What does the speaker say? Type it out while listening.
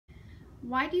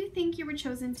Why do you think you were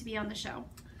chosen to be on the show?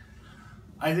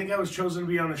 I think I was chosen to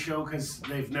be on the show because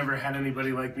they've never had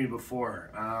anybody like me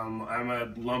before. I'm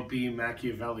a lumpy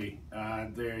Machiavelli. I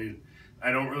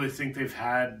don't really think they've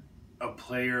had a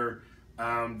player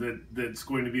that's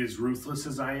going to be as ruthless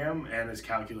as I am and as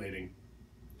calculating.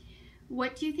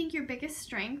 What do you think your biggest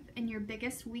strength and your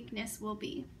biggest weakness will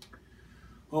be?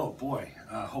 Oh boy,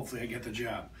 hopefully I get the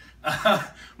job.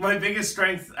 My biggest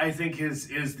strength, I think,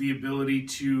 is the ability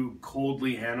to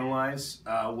coldly analyze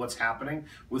what's happening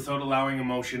without allowing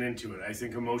emotion into it. I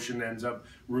think emotion ends up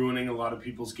ruining a lot of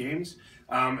people's games.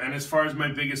 And as far as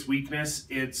my biggest weakness,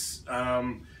 it's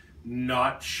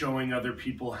not showing other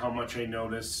people how much I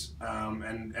notice,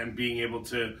 and being able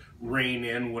to rein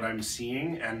in what I'm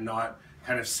seeing and not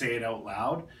kind of say it out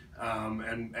loud.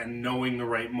 And knowing the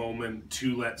right moment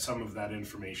to let some of that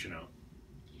information out.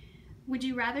 Would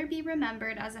you rather be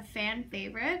remembered as a fan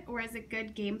favorite or as a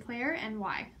good game player, and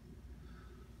why?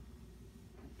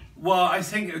 Well, I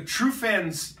think true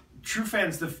fan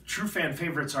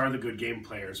favorites are the good game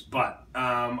players, but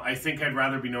I think I'd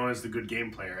rather be known as the good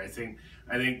game player. I think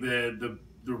the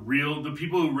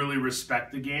people who really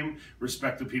respect the game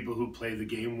respect the people who play the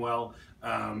game well.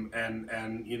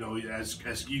 And you know,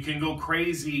 as you can go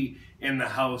crazy in the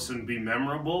house and be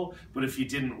memorable, but if you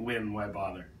didn't win, why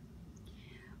bother?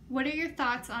 What are your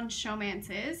thoughts on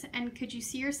showmances, and could you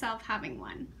see yourself having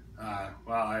one?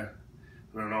 Well, I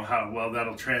don't know how well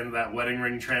that wedding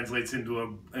ring translates into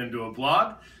a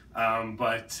blog.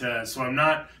 So I'm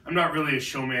not really a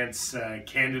showmance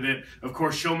candidate. Of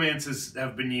course, showmances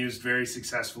have been used very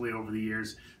successfully over the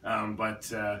years,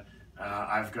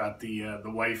 I've got the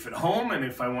wife at home, and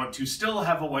if I want to still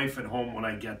have a wife at home when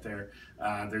I get there,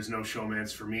 there's no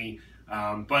showmance for me.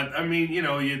 But I mean, you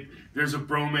know, there's a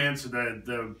bromance,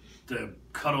 or the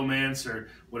cuddlemance, or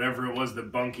whatever it was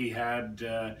that Bunky had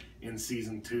in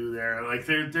season 2 there. Like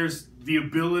there's the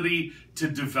ability to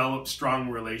develop strong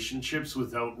relationships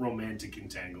without romantic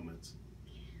entanglements.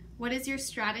 What is your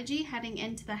strategy heading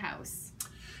into the house?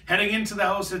 Heading into the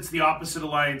house, it's the opposite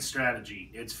alliance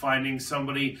strategy. It's finding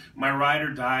somebody, my ride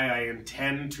or die. I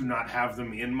intend to not have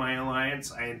them in my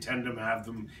alliance. I intend to have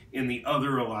them in the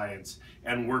other alliance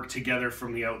and work together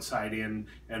from the outside in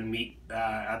and meet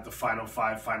at the final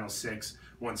 5, final 6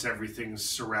 once everything's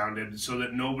surrounded, so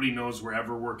that nobody knows we're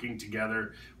ever working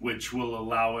together, which will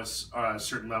allow us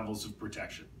certain levels of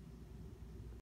protection.